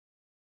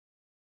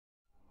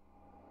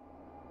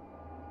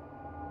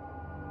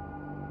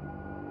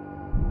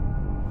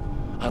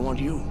I want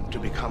you to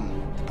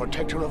become the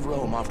protector of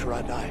Rome after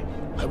I die.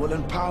 I will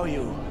empower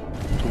you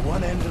to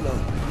one end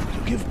alone,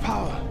 to give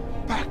power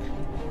back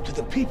to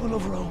the people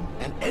of Rome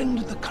and end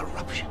the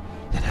corruption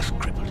that has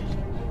crippled it.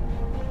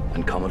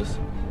 And Commodus?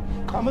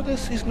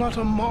 Commodus is not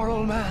a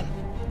moral man.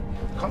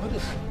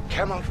 Commodus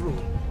cannot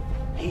rule.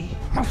 He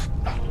must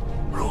not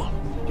rule.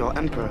 Your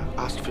emperor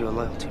asked for your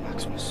loyalty,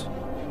 Maximus.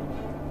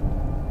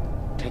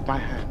 Take my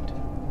hand.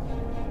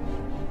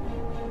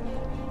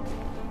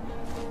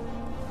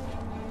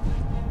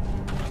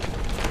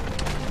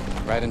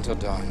 Right until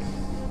dawn.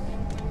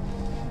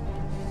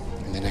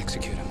 And then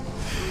execute him.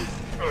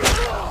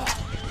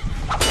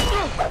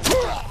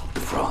 The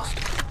frost.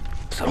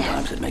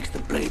 Sometimes it makes the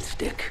blade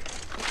stick.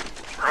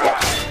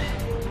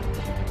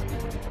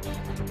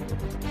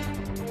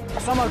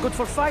 Some are good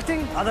for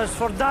fighting, others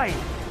for dying.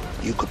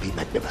 You could be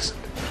magnificent.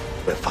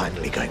 We're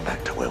finally going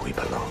back to where we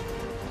belong.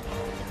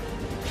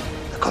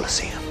 The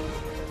Colosseum.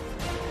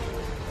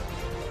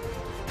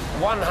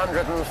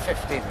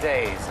 150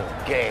 days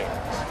of games.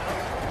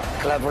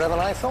 Cleverer than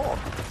I thought.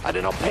 I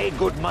did not pay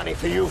good money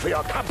for you for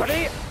your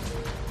company.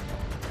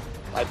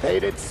 I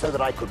paid it so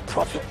that I could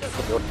profit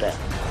from your death.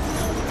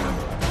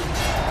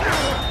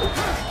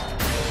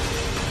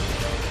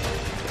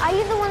 Are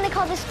you the one they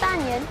call the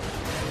Spaniard?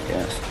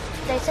 Yes.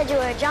 They said you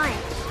were a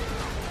giant.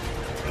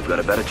 We've got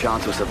a better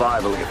chance of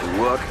survival if we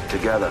work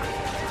together.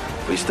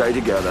 If we stay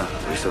together,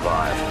 we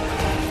survive.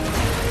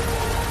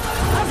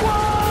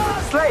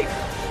 Slave!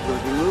 Will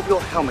you remove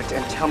your helmet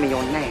and tell me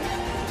your name?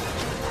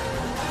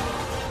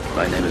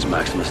 My name is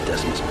Maximus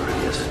Decimus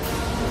Meridius.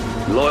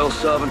 Loyal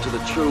servant to the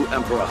true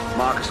Emperor,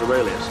 Marcus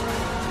Aurelius.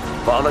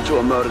 Father to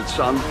a murdered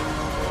son.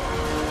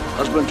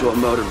 Husband to a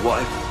murdered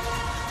wife.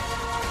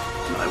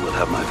 And I will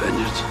have my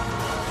vengeance.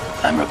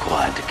 I'm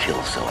required to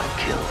kill, so I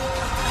kill.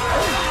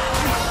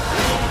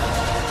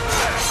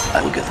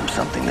 I will give them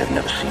something they've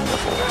never seen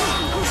before.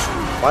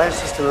 Why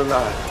is he still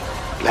alive?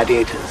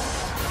 Gladiators,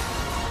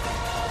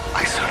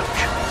 I salute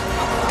you.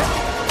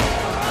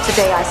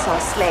 Today I saw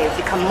a slave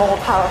become more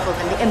powerful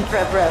than the Emperor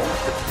of Rome.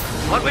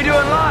 What we do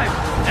in life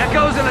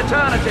echoes in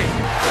eternity.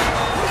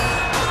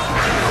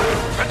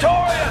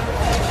 Praetorian!